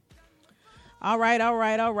All right.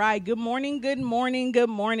 Good morning,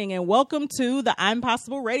 and welcome to the I'm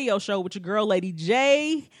Possible Radio Show with your girl, Lady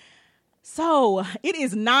J. So, it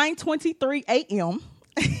is 9:23 a.m.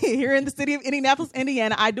 here in the city of Indianapolis,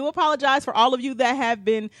 Indiana. I do apologize for all of you that have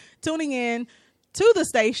been tuning in to the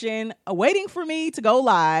station, waiting for me to go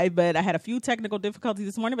live, but I had a few technical difficulties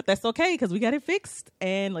this morning, but that's okay because we got it fixed,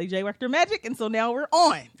 and Lady J worked her magic, and so now we're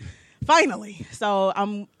on. Finally. So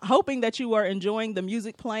I'm hoping that you are enjoying the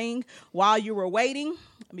music playing while you were waiting,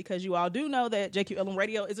 because you all do know that JQLM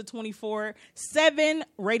Radio is a 24/7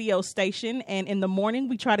 radio station. And in the morning,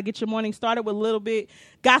 we try to get your morning started with a little bit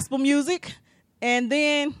gospel music. And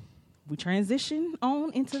then we transition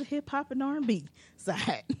on into the hip hop and R&B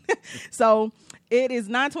side. So it is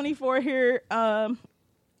 9:24 here in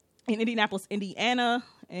Indianapolis, Indiana.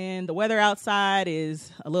 And the weather outside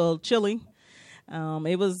is a little chilly.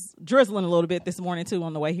 It was drizzling a little bit this morning, too,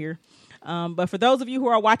 on the way here. But for those of you who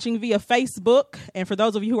are watching via Facebook, and for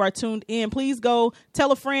those of you who are tuned in, please go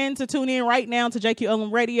tell a friend to tune in right now to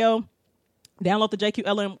JQLM Radio. Download the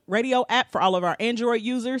JQLM Radio app for all of our Android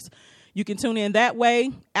users. You can tune in that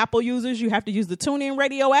way. Apple users, you have to use the TuneIn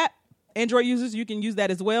Radio app. Android users, you can use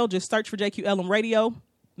that as well. Just search for JQLM Radio.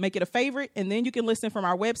 Make it a favorite, and then you can listen from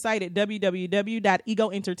our website at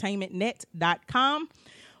www.egoentertainmentnet.com.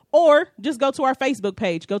 Or just go to our Facebook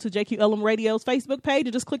page. Go to JQLM Radio's Facebook page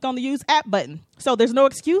and just click on the Use App button. So there's no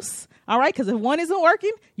excuse, all right? Because if one isn't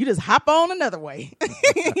working, you just hop on another way.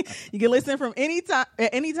 You can listen from any time,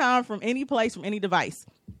 at any time, from any place, from any device.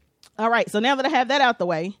 All right, so now that I have that out the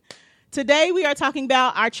way, today we are talking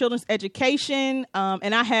about our children's education.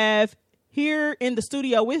 And I have here in the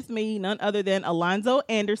studio with me none other than Alonzo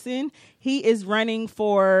Anderson. He is running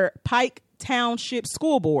for Pike Township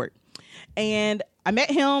School Board. And I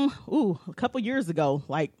met him, a couple years ago,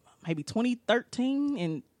 like maybe 2013,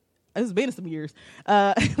 and it's been some years.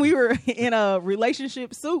 We were in a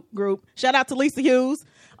relationship soup group. Shout out to Lisa Hughes,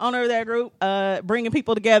 owner of that group, bringing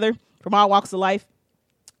people together from all walks of life.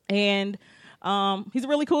 And he's a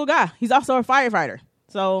really cool guy. He's also a firefighter.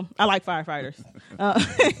 So I like firefighters.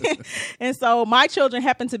 And so my children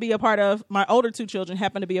happen to be my older two children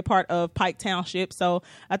happen to be a part of Pike Township. So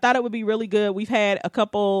I thought it would be really good. We've had a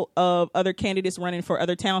couple of other candidates running for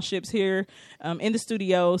other townships here in the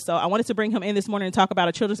studio. So I wanted to bring him in this morning and talk about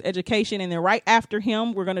a children's education. And then right after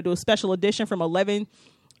him, we're going to do a special edition from 10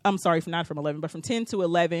 to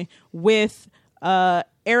 11 with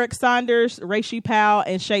Eric Saunders, Raishi Powell,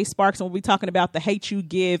 and Shay Sparks, and we'll be talking about the Hate You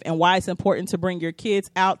Give and why it's important to bring your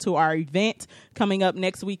kids out to our event coming up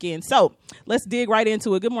next weekend. So let's dig right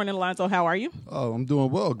into it. Good morning, Alonzo. How are you? Oh, I'm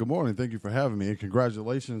doing well. Good morning. Thank you for having me, and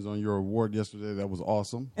congratulations on your award yesterday. That was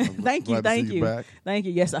awesome. Thank you. Thank you.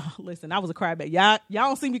 Yes. Listen, I was a crybaby. Y'all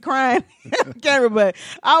don't see me crying on camera, but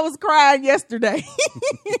I was crying yesterday.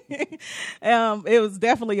 It was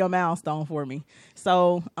definitely a milestone for me.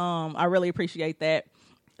 So I really appreciate that.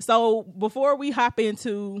 So before we hop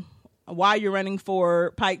into why you're running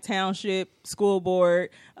for Pike Township School Board,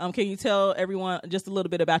 can you tell everyone just a little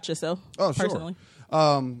bit about yourself personally? Sure.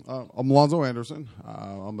 I'm Alonzo Anderson.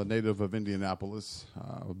 I'm a native of Indianapolis.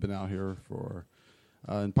 I've been out here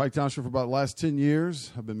in Pike Township for about the last 10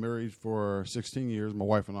 years. I've been married for 16 years. My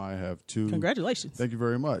wife and I have two. Congratulations. Thank you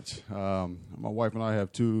very much. My wife and I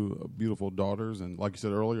have two beautiful daughters. And like you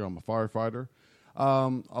said earlier, I'm a firefighter.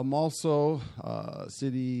 I'm also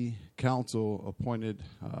city council appointed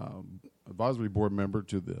advisory board member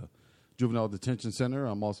to the Juvenile Detention Center.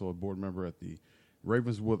 I'm also a board member at the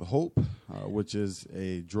Ravenswood Hope, which is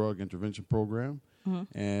a drug intervention program. Mm-hmm.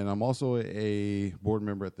 And I'm also a board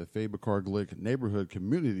member at the Faber-Carglick Neighborhood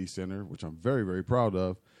Community Center, which I'm very, very proud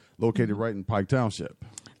of, located right in Pike Township.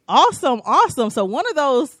 Awesome. So one of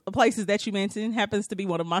those places that you mentioned happens to be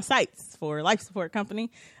one of my sites for a life support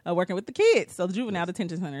company working with the kids. So the Juvenile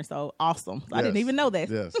Detention Center. So awesome. Yes. I didn't even know that.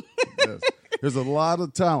 Yes. There's a lot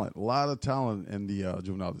of talent in the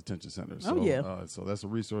Juvenile Detention Center. So, so that's a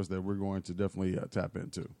resource that we're going to definitely tap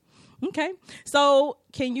into. Okay. So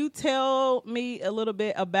can you tell me a little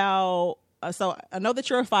bit about, so I know that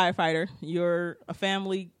you're a firefighter. You're a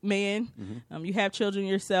family man. Mm-hmm. You have children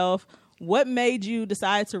yourself. What made you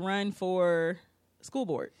decide to run for school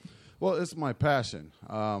board? Well, it's my passion.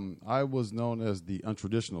 I was known as the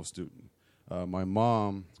untraditional student. My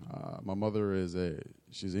mother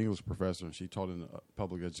she's an English professor, and she taught in the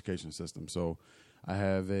public education system. So I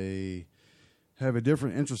have a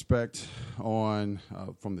different introspect on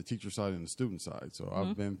from the teacher side and the student side. So mm-hmm.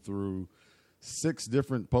 I've been through 6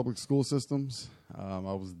 different public school systems. I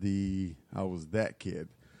was that kid.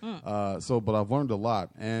 But I've learned a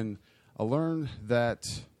lot, and I learned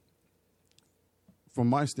that from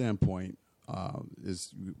my standpoint,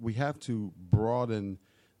 is we have to broaden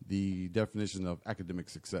the definition of academic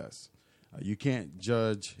success. You can't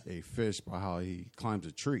judge a fish by how he climbs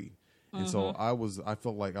a tree. And so I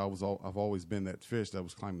felt like I've always been that fish that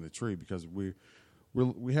was climbing the tree, because we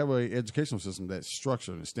have an educational system that's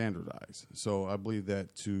structured and standardized. So I believe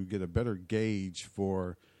that to get a better gauge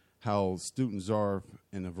for how students are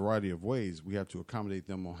in a variety of ways, we have to accommodate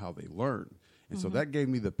them on how they learn. And so that gave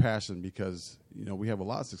me the passion, because, we have a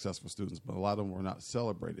lot of successful students, but a lot of them are not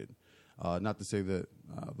celebrated. Not to say that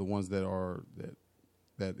the ones that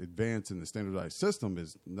advance in the standardized system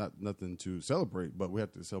is nothing to celebrate, but we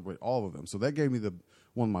have to celebrate all of them. So that gave me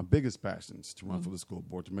one of my biggest passions to run for the school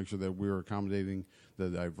board, to make sure that we're accommodating the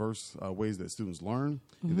diverse ways that students learn,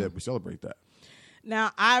 and that we celebrate that.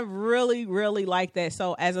 Now, I really, really like that.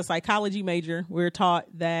 So as a psychology major, we're taught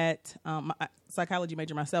that, psychology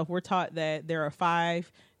major myself, we're taught that there are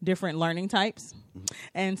 5 different learning types.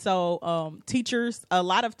 And so a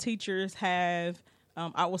lot of teachers have,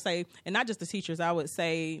 I will say, and not just the teachers, I would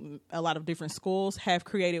say a lot of different schools have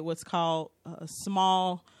created what's called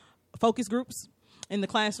small focus groups in the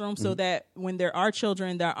classroom, so that when there are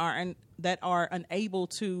children that are unable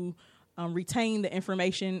to retain the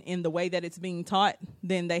information in the way that it's being taught,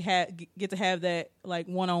 then they get to have that like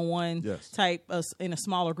one-on-one type in a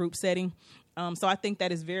smaller group setting. So I think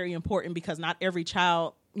that is very important, because not every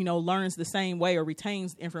child, learns the same way or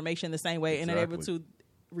retains information the same way, and are able to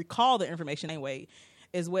recall the information the same way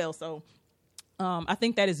as well. So I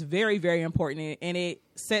think that is very, very important, and it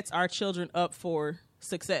sets our children up for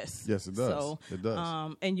success. Yes, it does. So, it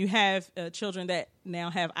does. And you have children that now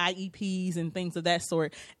have IEPs and things of that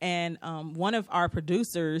sort. And one of our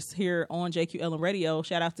producers here on JQLM Radio,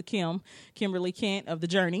 shout out to Kimberly Kent of The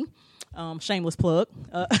Journey, shameless plug.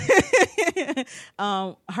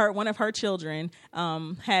 One of her children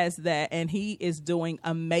has that, and he is doing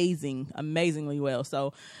amazingly well.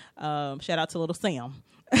 So shout out to little Sam.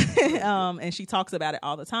 And she talks about it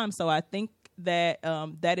all the time. So I think that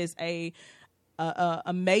that is a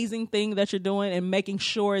amazing thing that you're doing, and making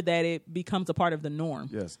sure that it becomes a part of the norm.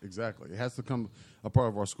 Yes, exactly. It has to become a part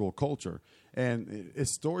of our school culture. And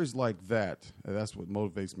it's stories like that, that's what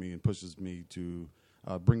motivates me and pushes me to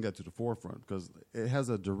bring that to the forefront, because it has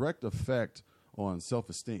a direct effect on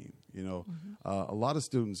self-esteem. A lot of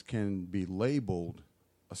students can be labeled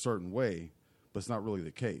a certain way, but it's not really the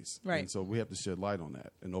case. Right. And so we have to shed light on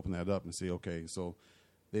that and open that up and say, okay, so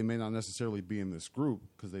they may not necessarily be in this group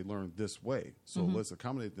because they learn this way. So let's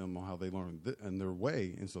accommodate them on how they learn in their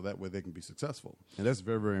way, and so that way they can be successful. And that's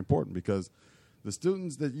very, very important, because the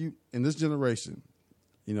students that in this generation,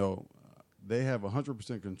 they have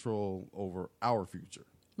 100% control over our future.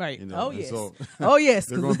 Right. Yes. So yes.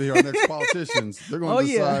 They're going to be our next politicians. They're going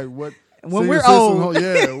to decide what. When we're old.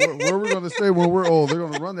 Where we're going to stay when we're old. They're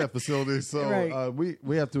going to run that facility. So right.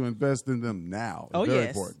 We have to invest in them now. It's very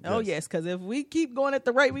important. Yes, because if we keep going at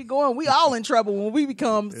the rate we're going, we all in trouble when we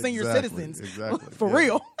become senior citizens. Exactly. For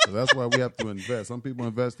real. So that's why we have to invest. Some people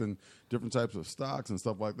invest in different types of stocks and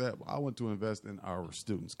stuff like that. I want to invest in our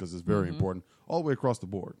students, because it's very important all the way across the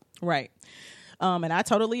board. Right. And I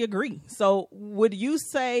totally agree. So would you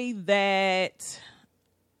say that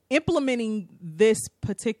implementing this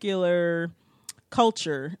particular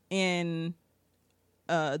culture in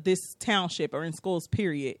this township or in schools,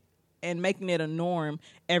 period, and making it a norm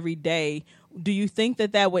every day, do you think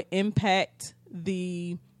that would impact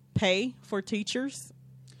the pay for teachers?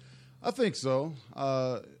 I think so.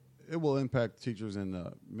 It will impact teachers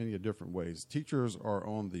in many different ways. Teachers are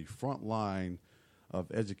on the front line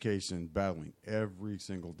of education, battling every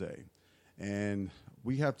single day. And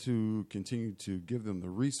we have to continue to give them the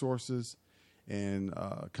resources and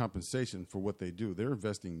compensation for what they do. They're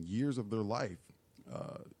investing years of their life,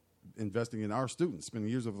 investing in our students, spending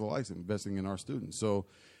years of their life investing in our students. So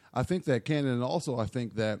I think that can, and also I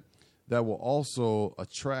think that will also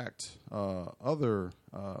attract other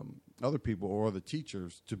people or other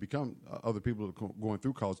teachers to become other people going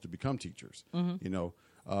through college to become teachers.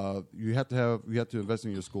 You have to invest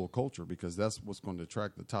in your school culture, because that's what's going to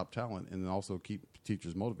attract the top talent, and then also keep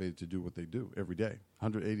teachers motivated to do what they do every day,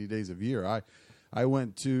 180 days a year. I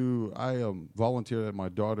volunteered at my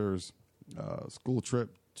daughter's school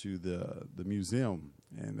trip to the museum,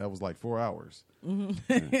 and that was like 4 hours. And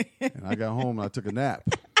I got home and I took a nap.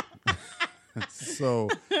 So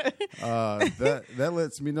that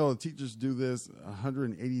lets me know the teachers do this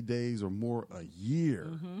 180 days or more a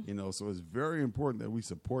year. So it's very important that we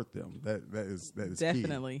support them. That is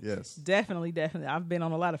Definitely. key. Yes, definitely. I've been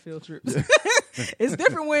on a lot of field trips. It's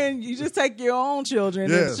different when you just take your own children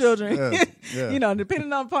and the children. Yes.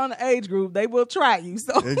 Depending upon the age group, they will try you.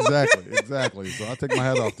 So exactly. So I take my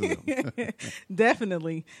hat off to them.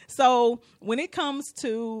 Definitely. So when it comes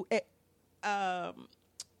to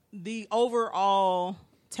the overall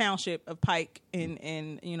township of Pike and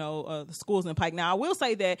the schools in Pike. Now I will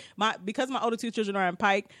say that because my older two children are in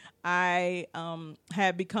Pike, I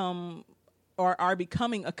have become or are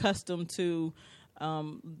becoming accustomed to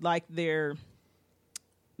like their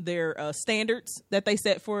standards that they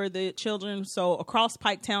set for the children. So across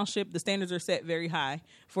Pike Township, the standards are set very high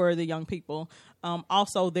for the young people.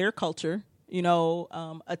 Also their culture,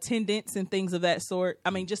 attendance and things of that sort. I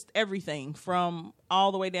mean, just everything from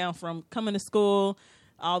all the way down from coming to school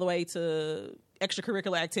all the way to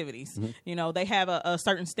extracurricular activities. They have a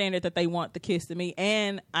certain standard that they want the kids to meet.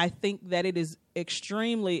 And I think that it is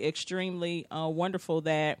extremely, extremely wonderful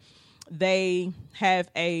that they have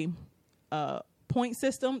a point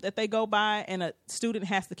system that they go by, and a student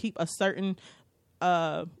has to keep a certain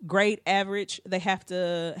grade average. They have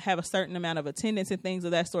to have a certain amount of attendance and things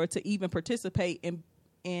of that sort to even participate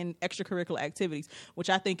in extracurricular activities,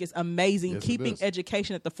 which I think is amazing. Yes, keeping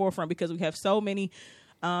education at the forefront, because we have so many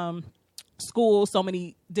schools, so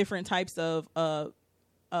many different types of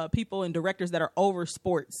people and directors that are over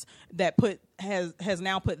sports that has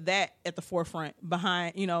now put that at the forefront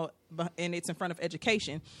behind, and it's in front of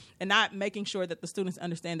education, and not making sure that the students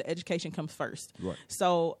understand that education comes first. Right.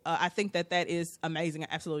 So I think that is amazing. I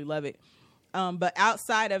absolutely love it. But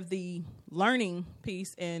outside of the learning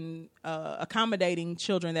piece and accommodating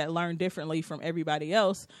children that learn differently from everybody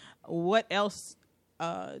else, what else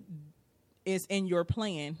is in your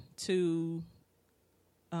plan to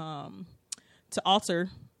alter,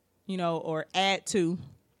 or add to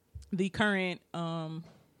the current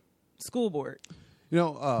school board?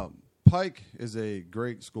 Pike is a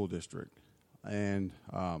great school district, and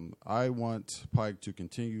I want Pike to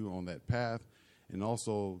continue on that path and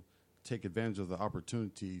also take advantage of the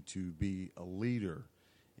opportunity to be a leader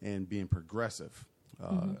and being progressive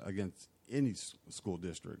against any school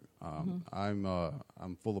district.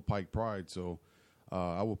 I'm full of Pike pride, so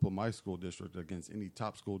I will put my school district against any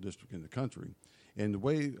top school district in the country. And the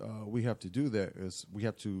way we have to do that is we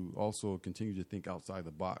have to also continue to think outside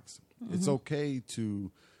the box. It's okay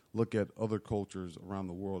to look at other cultures around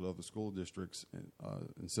the world, other school districts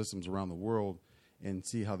and systems around the world, and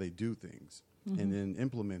see how they do things, and then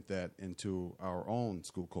implement that into our own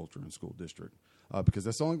school culture and school district, because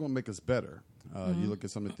that's only going to make us better. You look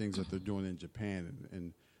at some of the things that they're doing in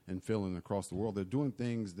Japan and Finland across the world. They're doing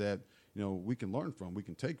things that we can learn from, we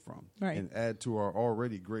can take from, and add to our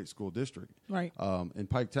already great school district. Right. And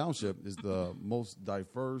Pike Township is the most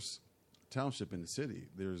diverse township in the city.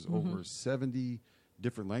 There's over 70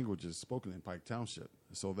 different languages spoken in Pike Township.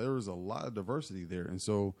 So there is a lot of diversity there. And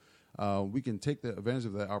so we can take the advantage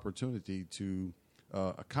of that opportunity to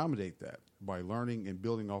accommodate that by learning and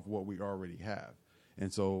building off what we already have.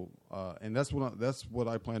 And so, and that's what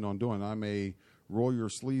I plan on doing. I'm a roll your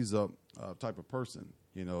sleeves up type of person.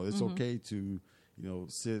 It's okay to,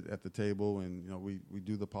 sit at the table and, we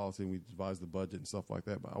do the policy and we devise the budget and stuff like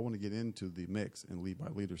that. But I want to get into the mix and lead by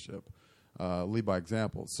leadership, lead by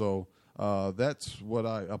example. So that's what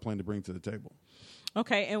I plan to bring to the table.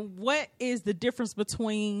 Okay. And what is the difference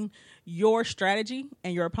between your strategy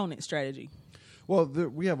and your opponent's strategy? Well,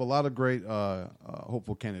 we have a lot of great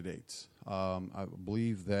hopeful candidates. I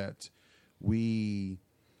believe that we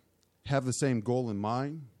have the same goal in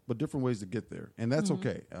mind, but different ways to get there. And that's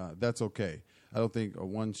okay. That's okay. I don't think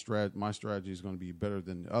my strategy is going to be better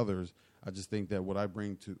than the others. I just think that what I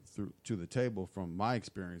bring to the table from my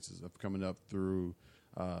experiences of coming up through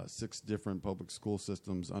 6 different public school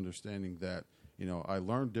systems, understanding that, I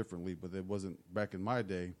learned differently, but it wasn't back in my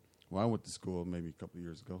day when I went to school maybe a couple of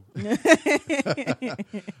years ago.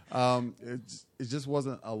 It just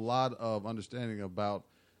wasn't a lot of understanding about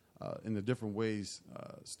in the different ways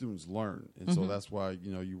students learn. And so that's why,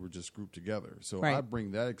 you were just grouped together. So I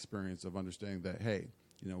bring that experience of understanding that, hey,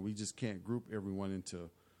 we just can't group everyone into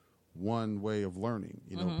one way of learning.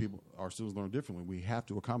 Our students learn differently. We have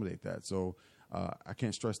to accommodate that. So I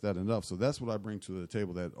can't stress that enough. So that's what I bring to the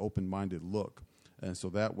table, that open-minded look. And so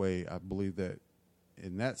that way I believe that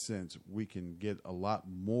in that sense we can get a lot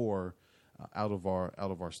more out of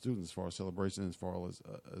our students as far as celebration, as far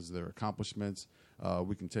as their accomplishments.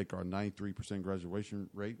 We can take our 93% graduation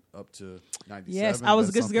rate up to 97%. Yes, I was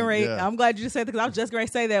That's just going to. yeah. I'm glad you just said that because I was just going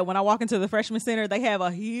to say that when I walk into the freshman center, they have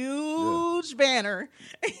a huge banner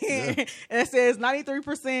that says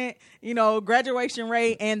 93%, graduation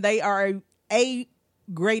rate, and they are a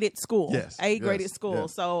graded school. Yes, graded school.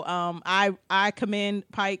 Yes. So I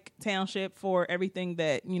commend Pike Township for everything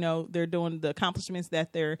that they're doing, the accomplishments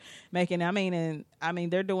that they're making. I mean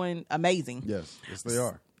they're doing amazing. Yes, they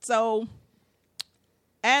are. So,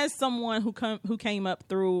 as someone who came up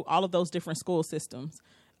through all of those different school systems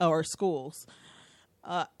or schools,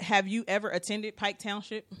 have you ever attended Pike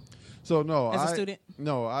Township? So no, as a student.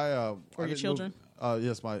 No, or your children.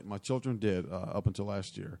 Yes, my children did up until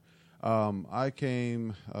last year. I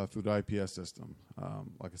came through the IPS system.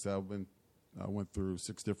 Like I said, I went through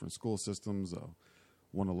 6 different school systems: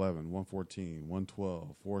 111, 114,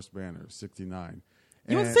 112, Forest Banner, 69.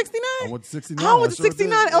 You went to 69? I went to 69. I went to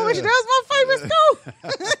 69 elementary. That was my favorite school.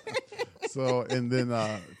 So, and then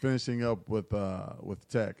finishing up with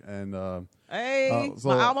Tech and so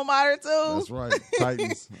my alma mater too. That's right,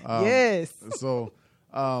 Titans. Yes. So,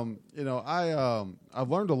 I've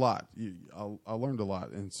learned a lot. I learned a lot,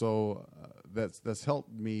 and so that's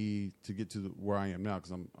helped me to get to where I am now because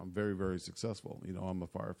I'm very, very successful. I'm a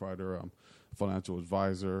firefighter. I'm a financial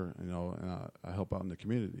advisor. And I help out in the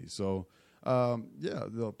community. So.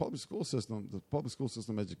 The public school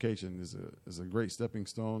system education is a great stepping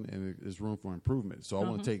stone, and it is room for improvement. So I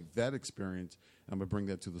want to take that experience and I'm going to bring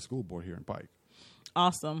that to the school board here in Pike.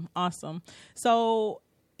 Awesome. So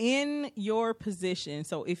in your position,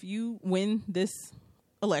 so if you win this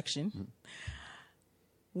election,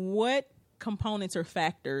 what components or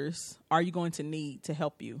factors are you going to need to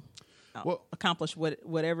help you accomplish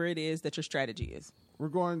whatever it is that your strategy is? I'm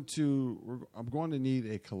going to need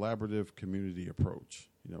a collaborative community approach.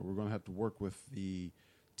 We're going to have to work with the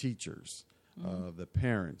teachers, the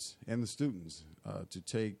parents, and the students to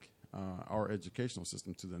take our educational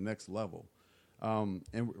system to the next level. And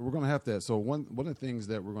we're going to have to. So one of the things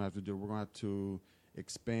that we're going to have to do, we're going to have to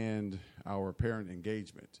expand our parent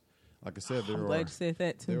engagement. Like I said, I'm glad you said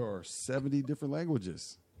that too. There are 70 different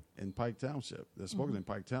languages in Pike Township that's spoken in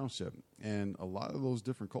Pike Township, and a lot of those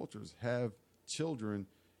different cultures have children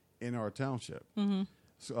in our township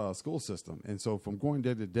school system. And so from going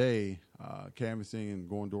day to day, canvassing and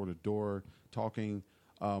going door to door, talking,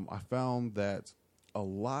 I found that a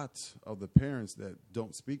lot of the parents that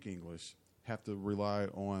don't speak English have to rely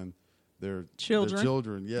on their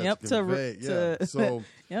children. Yes, So,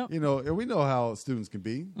 and we know how students can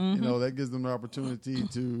be. That gives them the opportunity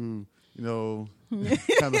to,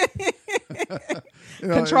 kind of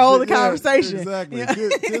control the conversation. Exactly. Yeah.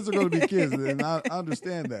 Kids are going to be kids, and I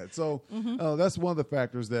understand that. So that's one of the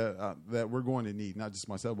factors that we're going to need, not just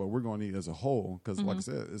myself, but we're going to need as a whole, because like I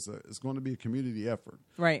said, it's going to be a community effort,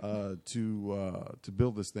 right? To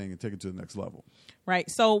build this thing and take it to the next level. Right.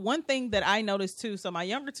 So one thing that I noticed too, so my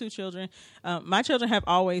younger 2 children, my children have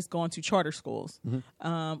always gone to charter schools,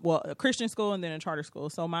 a Christian school and then a charter school.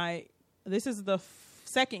 So this is the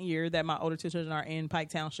second year that my older 2 children are in Pike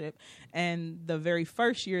Township, and the very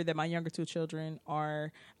first year that my younger 2 children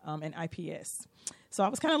are in IPS. So I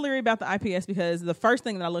was kind of leery about the IPS because the first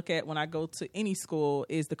thing that I look at when I go to any school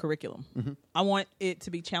is the curriculum. I want it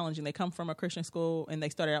to be challenging. They come from a Christian school and they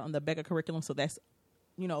started out on the Becca curriculum, so that's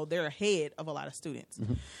they're ahead of a lot of students.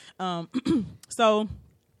 So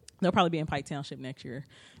they'll probably be in Pike Township next year.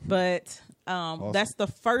 But awesome. That's the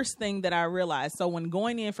first thing that I realized. So when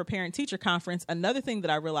going in for parent-teacher conference, another thing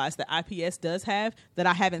that I realized that IPS does have that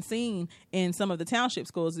I haven't seen in some of the township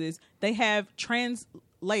schools is they have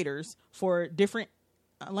translators for different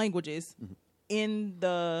languages in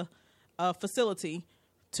the facility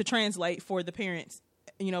to translate for the parents,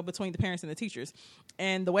 between the parents and the teachers.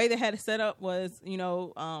 And the way they had it set up was,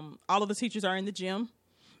 all of the teachers are in the gym,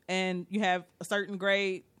 and you have a certain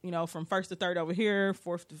grade, from 1st to 3rd over here,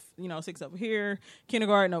 4th to 6th over here,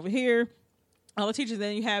 kindergarten over here. All the teachers.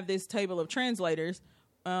 Then you have this table of translators,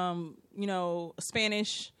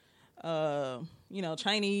 Spanish,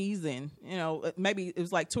 Chinese, and maybe it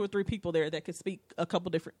was like 2 or 3 people there that could speak a couple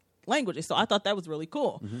different languages. So I thought that was really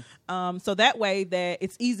cool. So that way that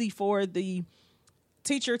it's easy for the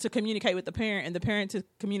teacher to communicate with the parent and the parent to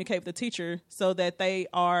communicate with the teacher, so that they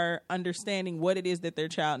are understanding what it is that their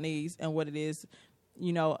child needs and what it is,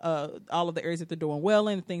 all of the areas that they're doing well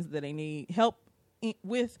in, things that they need help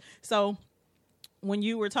with. So when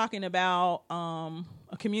you were talking about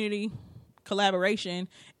a community collaboration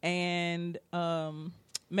and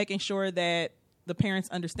making sure that the parents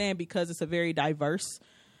understand, because it's a very diverse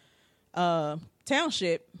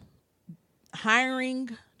township, hiring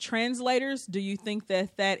translators, do you think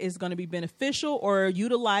that is going to be beneficial, or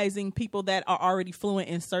utilizing people that are already fluent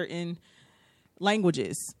in certain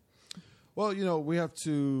languages? Well, we have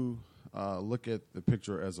to look at the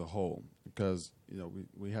picture as a whole, because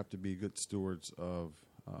we have to be good stewards of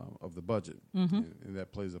the budget, and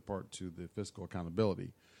that plays a part to the fiscal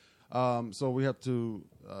accountability. So we have to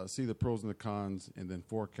see the pros and the cons, and then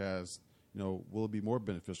forecast. Will it be more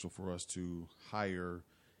beneficial for us to hire,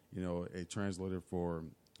 a translator for,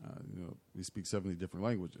 we speak 70 different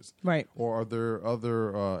languages, right? Or are there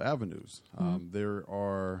other avenues? There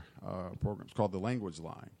are programs called the Language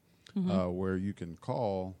Line, where you can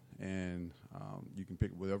call and you can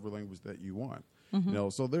pick whatever language that you want.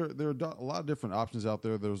 So there are a lot of different options out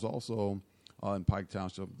there. There's also in Pike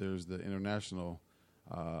Township, there's the international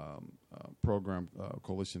program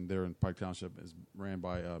coalition there in Pike Township, is ran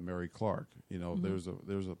by Mary Clark. There's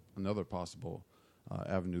another possible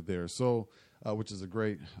avenue there. So which is a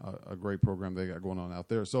great program they got going on out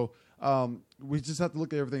there. So we just have to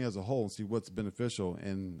look at everything as a whole and see what's beneficial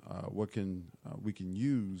and what we can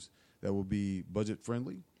use that will be budget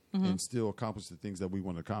friendly and still accomplish the things that we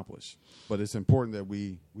want to accomplish. But it's important that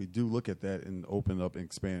we do look at that and open up and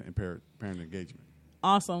expand in parent engagement.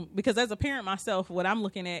 Awesome. Because as a parent myself, what I'm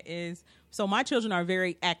looking at is, so my children are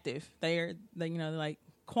very active. They're like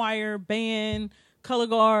choir, band, color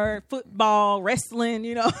guard, football,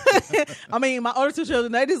 wrestling, I mean, my older two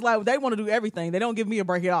children, they want to do everything. They don't give me a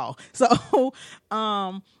break at all. So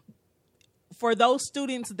for those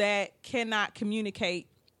students that cannot communicate,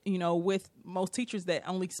 with most teachers that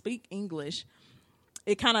only speak English,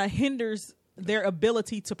 it kind of hinders their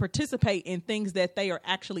ability to participate in things that they are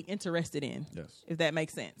actually interested in. Yes. If that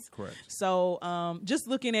makes sense. Correct. So just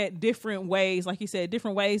looking at different ways, like you said,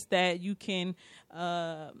 different ways that you can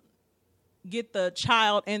get the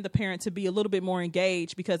child and the parent to be a little bit more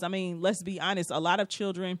engaged, because, I mean, let's be honest, a lot of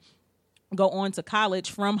children go on to college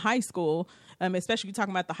from high school, especially you're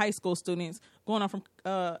talking about the high school students going on from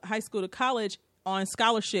high school to college on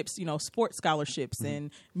scholarships, sports scholarships and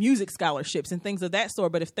music scholarships and things of that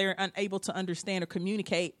sort. But if they're unable to understand or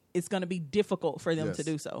communicate, it's going to be difficult for them to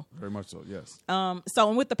do so. Very much so, yes. And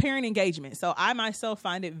with the parent engagement, so I myself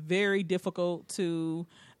find it very difficult to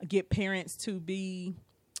get parents to be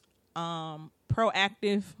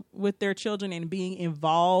proactive with their children and being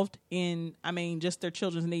involved in, just their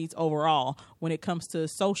children's needs overall when it comes to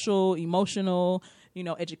social, emotional,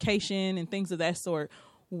 education and things of that sort.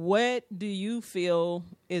 What do you feel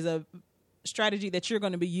is a strategy that you're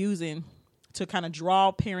going to be using to kind of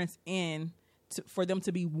draw parents in for them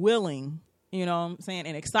to be willing, and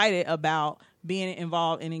excited about being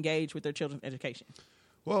involved and engaged with their children's education?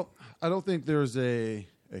 Well, I don't think there's a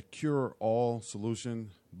cure-all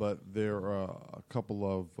solution, but there are a couple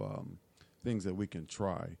of things that we can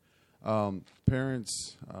try.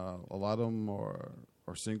 Parents, a lot of them are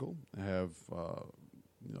single, have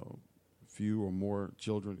few or more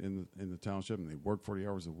children in the township, and they work 40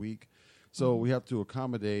 hours a week. So we have to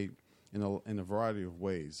accommodate in a variety of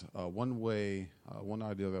ways. One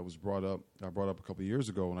idea that was I brought up a couple of years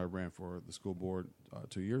ago when I ran for the school board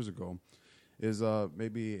 2 years ago, is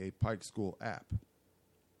maybe a Pike School app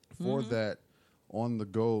for that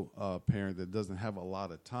on-the-go parent that doesn't have a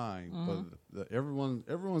lot of time, but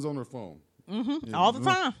everyone's on their phone. All the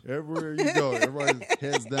time. Everywhere you go, everybody's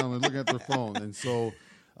heads down and looking at their phone. And so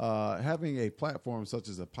having a platform such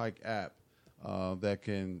as a Pike app that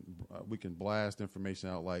we can blast information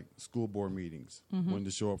out, like school board meetings, when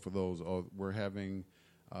to show up for those. Or we're having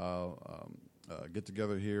get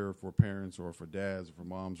together here for parents or for dads or for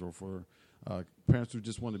moms or for parents who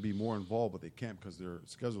just want to be more involved, but they can't because their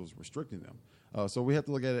schedule is restricting them. So we have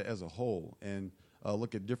to look at it as a whole and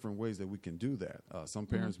look at different ways that we can do that. Some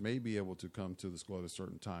parents may be able to come to the school at a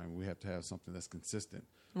certain time. We have to have something that's consistent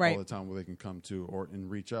all the time where they can come to and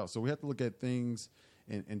reach out. So we have to look at things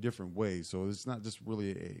in different ways. So it's not just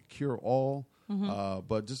really a cure-all,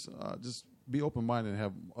 but just be open-minded and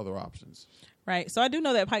have other options. Right. So I do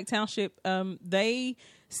know that Pike Township, they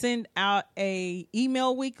send out a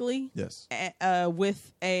email weekly. Yes.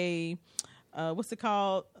 With a, what's it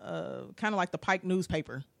called? Kind of like the Pike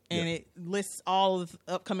newspaper. And it lists all of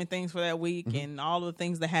the upcoming things for that week and all of the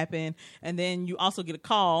things that happen. And then you also get a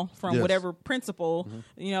call from whatever principal,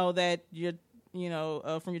 that you're,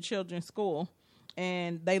 from your children's school,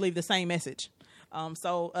 and they leave the same message.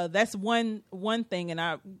 So that's one thing. And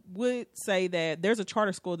I would say that there's a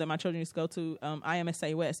charter school that my children used to go to,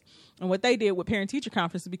 IMSA West. And what they did with parent-teacher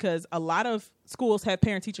conference is because a lot of schools have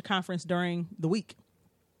parent-teacher conference during the week.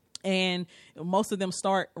 And most of them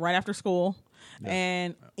start right after school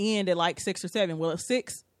and end at like 6 or 7. Well, at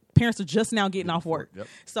 6, parents are just now getting off work. Yep.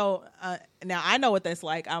 So now I know what that's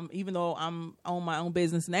like. Even though I'm on my own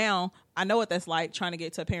business now, I know what that's like trying to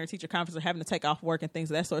get to a parent-teacher conference or having to take off work and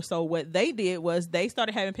things of that sort. So what they did was they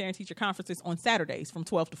started having parent-teacher conferences on Saturdays from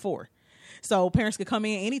 12 to 4. So parents could come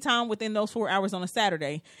in anytime within those 4 hours on a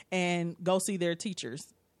Saturday and go see their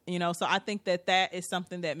teachers. So I think that is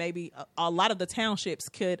something that maybe a lot of the townships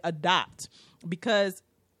could adopt, because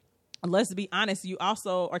let's be honest, you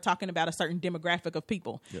also are talking about a certain demographic of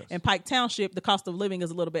people. Yes. In Pike Township, the cost of living is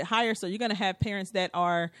a little bit higher, so you're going to have parents that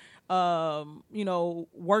are,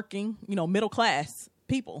 working, middle class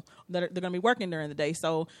people that they're going to be working during the day.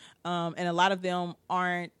 So, and a lot of them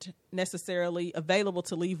aren't necessarily available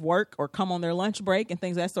to leave work or come on their lunch break and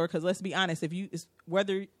things of that sort. Because let's be honest,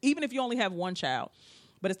 even if you only have one child,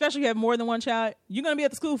 but especially if you have more than one child, you're going to be at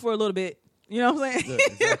the school for a little bit. You know what I'm saying? Yeah,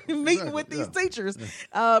 exactly. Meeting with these teachers.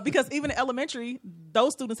 Because even in elementary,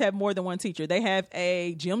 those students have more than one teacher. They have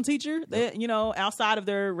a gym teacher, that, outside of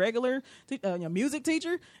their regular music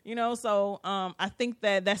teacher. So I think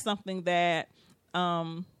that's something that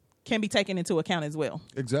can be taken into account as well.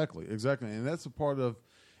 Exactly. And that's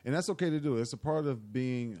and that's okay to do. It's a part of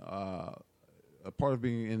being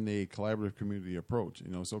in a collaborative community approach.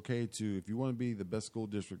 It's okay to, if you want to be the best school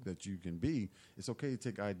district that you can be, it's okay to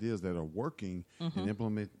take ideas that are working and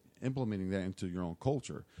implementing that into your own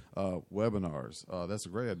culture. Webinars, that's a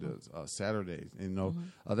great idea. Saturdays,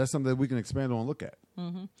 that's something that we can expand on and look at.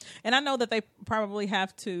 Mm-hmm. And I know that they probably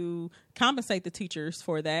have to compensate the teachers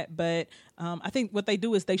for that, but I think what they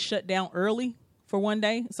do is they shut down early for one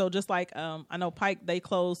day. So just like I know Pike, they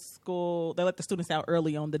close school, they let the students out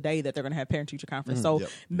early on the day that they're going to have parent-teacher conference. So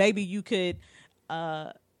maybe you could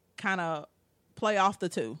kind of play off the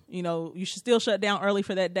two. You should still shut down early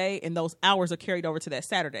for that day, and those hours are carried over to that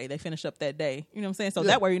Saturday. They finish up that day. You know what I'm saying? So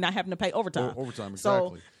that way you're not having to pay overtime. Overtime, exactly.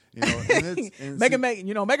 So, make it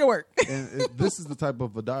work. And this is the type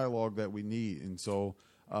of a dialogue that we need. And so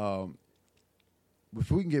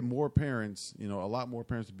if we can get more parents, a lot more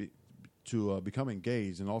parents to become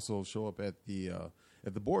engaged and also show up at the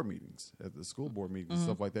board meetings, at the school board meetings, and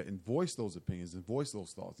stuff like that, and voice those opinions and voice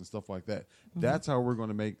those thoughts and stuff like that. That's how we're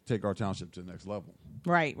going to take our township to the next level.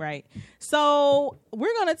 Right. So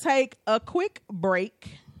we're going to take a quick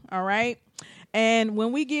break, all right? And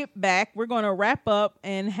when we get back, we're going to wrap up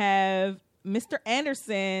and have Mr.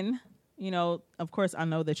 Anderson. Of course, I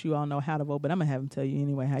know that you all know how to vote, but I'm going to have him tell you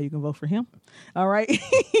anyway how you can vote for him. All right.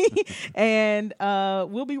 And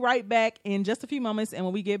we'll be right back in just a few moments. And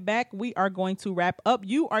when we get back, we are going to wrap up.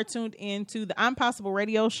 You are tuned in to the I'm Possible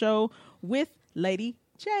radio show with Lady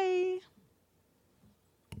J.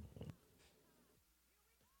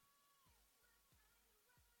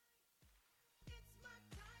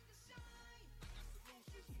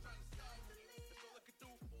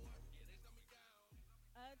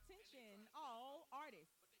 Attention, all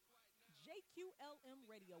artists. JQLM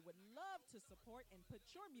Radio would love to support and put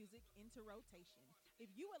your music into rotation. If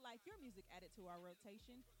you would like your music added to our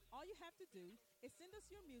rotation, all you have to do is send us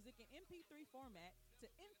your music in MP3 format to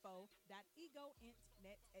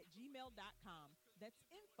info.egoentnet@gmail.com. That's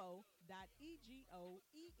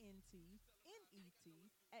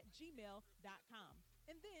info.egoentnet@gmail.com.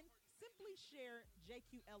 And then simply share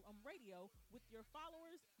JQLM Radio with your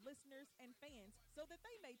followers, listeners, and fans so that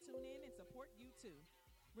they may tune in and support you too.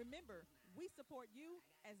 Remember, we support you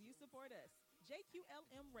as you support us.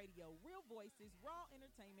 JQLM Radio, real voices, raw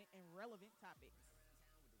entertainment, and relevant topics.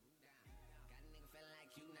 Got a nigga feeling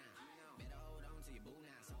like you now. Better hold on to your boo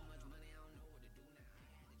now. So much money, I don't know what to do now.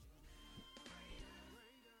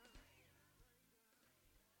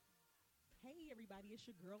 Hey everybody, it's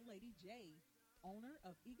your girl, Lady J, owner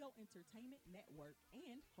of Ego Entertainment Network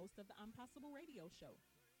and host of the Impossible Radio Show.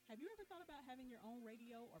 Have you ever thought about having your own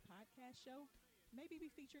radio or podcast show? Maybe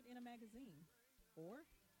be featured in a magazine, or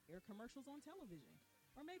air commercials on television,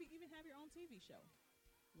 or maybe even have your own TV show.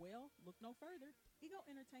 Well, look no further. Ego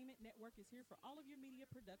Entertainment Network is here for all of your media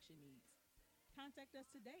production needs. Contact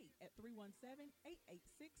us today at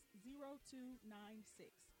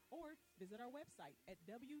 317-886-0296 or visit our website at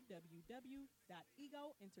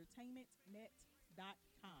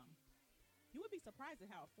www.egoentertainmentnet.com. You would be surprised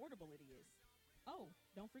at how affordable it is. Oh,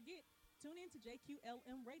 don't forget, tune in to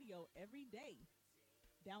JQLM Radio every day.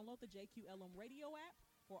 Download the JQLM Radio app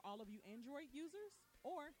for all of you Android users,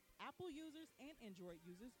 or Apple users and Android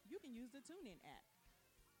users, you can use the TuneIn app.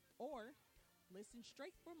 Or listen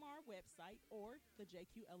straight from our website or the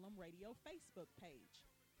JQLM Radio Facebook page.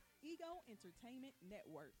 Ego Entertainment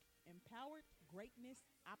Network. Empowered greatness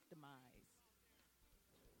optimized.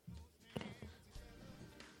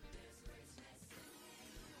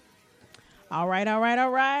 All right.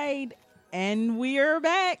 And we are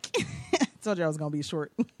back. Told you I was going to be a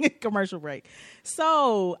short commercial break.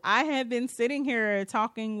 So I have been sitting here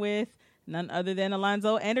talking with none other than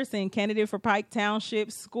Alonzo Anderson, candidate for Pike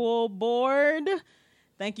Township School Board.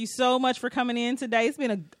 Thank you so much for coming in today. It's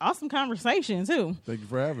been an awesome conversation, too. Thank you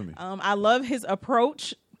for having me. I love his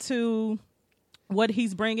approach to what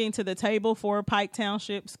he's bringing to the table for Pike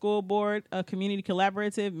Township School Board, a community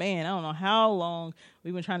collaborative. Man, I don't know how long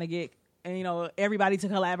we've been trying to get everybody to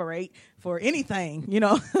collaborate for anything,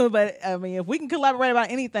 but I mean, if we can collaborate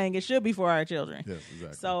about anything, it should be for our children. Yes,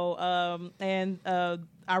 exactly. So,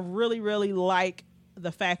 I really, really like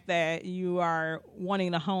the fact that you are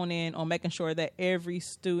wanting to hone in on making sure that every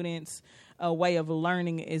student's way of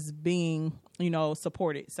learning is being,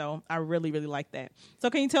 supported. So I really, really like that.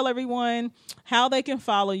 So can you tell everyone how they can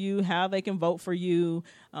follow you, how they can vote for you?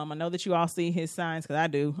 I know that you all see his signs, because I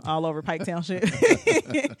do, all over Pike Township.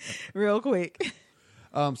 Real quick.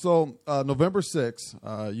 So November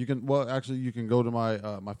 6th, you can go to my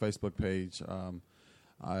my Facebook page.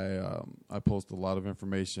 I post a lot of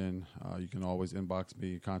information. You can always inbox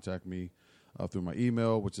me, contact me through my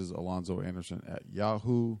email, which is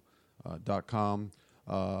alonzoanderson@yahoo.com.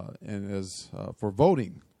 And as for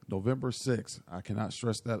voting, November 6th, I cannot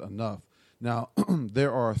stress that enough. Now,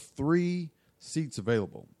 there are 3 seats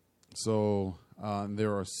available. So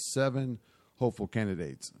there are 7 hopeful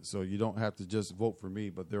candidates. So you don't have to just vote for me,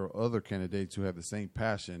 but there are other candidates who have the same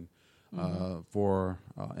passion for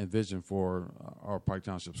and vision for our Pike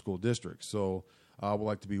Township School District. So I would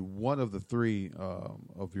like to be one of the 3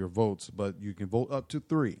 of your votes, but you can vote up to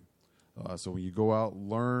 3. So when you go out,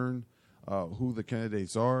 learn who the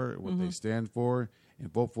candidates are, what they stand for,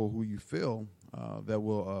 and vote for who you feel that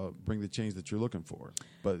will bring the change that you're looking for.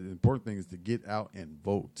 But the important thing is to get out and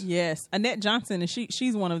vote. Yes, Annette Johnson,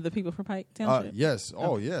 she's one of the people for Pike Township. Yes,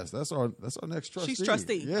 yes, that's our next trustee. She's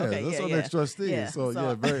trustee. Yeah, okay, that's our next trustee. Yeah, so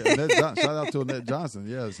shout out to Annette Johnson.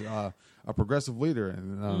 Yes, a progressive leader,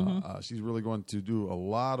 and she's really going to do a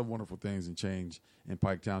lot of wonderful things and change in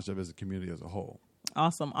Pike Township as a community as a whole.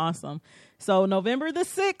 Awesome. So November the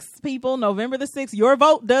 6th, people, November the 6th, your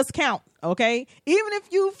vote does count, okay? Even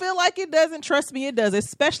if you feel like it doesn't, trust me, it does,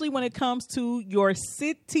 especially when it comes to your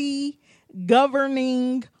city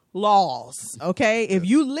governing laws, okay? If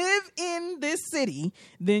you live in this city,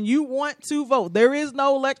 then you want to vote. There is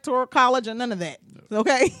no electoral college or none of that,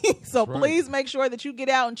 okay? So please make sure that you get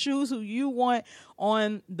out and choose who you want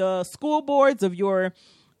on the school boards of your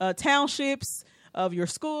townships, of your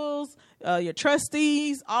schools, your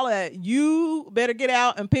trustees, all of that. You better get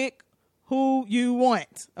out and pick who you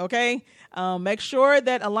want, okay? Make sure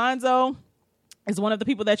that Alonzo is one of the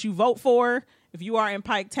people that you vote for. If you are in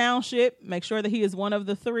Pike Township, make sure that he is one of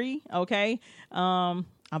the 3, okay?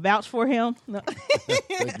 I vouch for him. Thank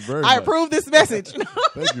you very I much. Approve this message.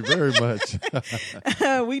 Thank you very much.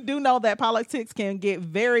 We do know that politics can get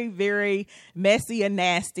very, very messy and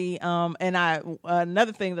nasty. And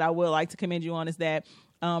another thing that I would like to commend you on is that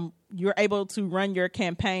you're able to run your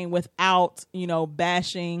campaign without,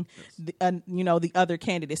 bashing, the other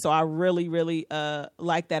candidates. So I really, really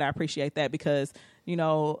like that. I appreciate that, because a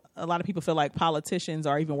lot of people feel like politicians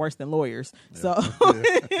are even worse than lawyers. Yeah. So,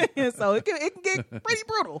 so it can get pretty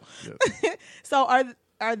brutal. Yes. So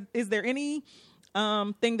is there any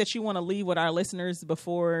thing that you want to leave with our listeners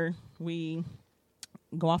before we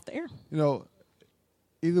go off the air?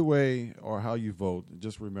 Either way or how you vote,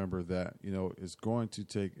 just remember that, it's going to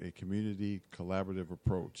take a community collaborative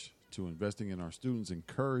approach to investing in our students,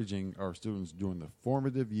 encouraging our students during the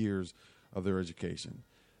formative years of their education.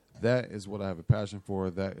 That is what I have a passion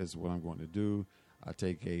for. That is what I'm going to do. I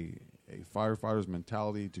take a firefighter's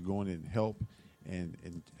mentality to go in and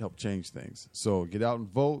help change things. So get out and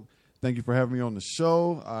vote. Thank you for having me on the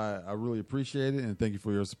show. I really appreciate it, and thank you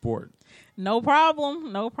for your support. No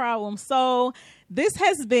problem. So this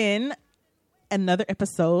has been another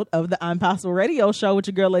episode of the I'm Possible Radio Show with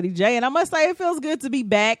your girl, Lady J. And I must say, it feels good to be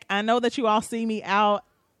back. I know that you all see me out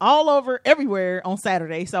all over, everywhere on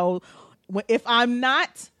Saturday. So if I'm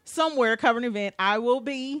not somewhere covering an event, I will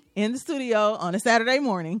be in the studio on a Saturday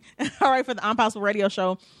morning. All right, for the I'm Possible Radio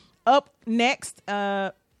Show. Up next,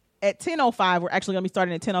 at 10:05, we're actually going to be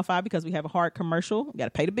starting at 10:05 because we have a hard commercial. We got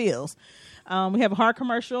to pay the bills. We have a hard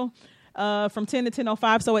commercial from 10 to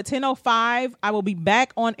 10:05. So at 10:05, I will be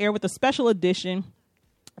back on air with a special edition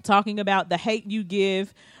talking about the Hate U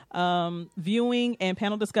Give viewing and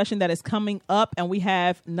panel discussion that is coming up. And we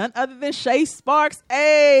have none other than Shay Sparks,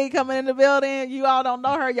 coming in the building. You all don't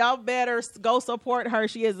know her. Y'all better go support her.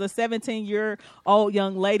 She is a 17-year-old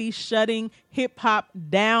young lady shutting hip-hop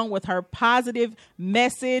down with her positive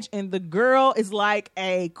message. And the girl is like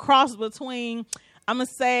a cross between I'm going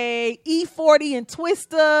to say E40 and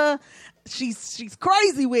Twister. She's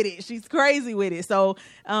crazy with it. She's crazy with it. So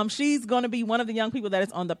she's going to be one of the young people that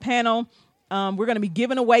is on the panel. We're going to be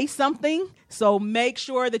giving away something. So make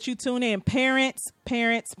sure that you tune in. Parents,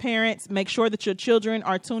 make sure that your children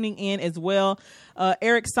are tuning in as well.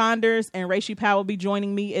 Eric Saunders and Raishi Powell will be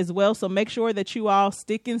joining me as well. So make sure that you all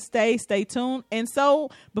stick and stay tuned. And so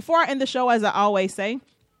before I end the show, as I always say,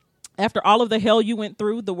 after all of the hell you went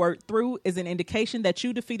through, the word through is an indication that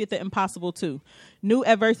you defeated the impossible too. New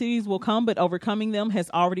adversities will come, but overcoming them has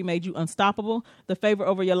already made you unstoppable. The favor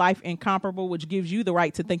over your life incomparable, which gives you the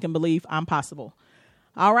right to think and believe I'm possible.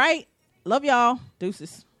 All right. Love y'all.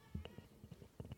 Deuces.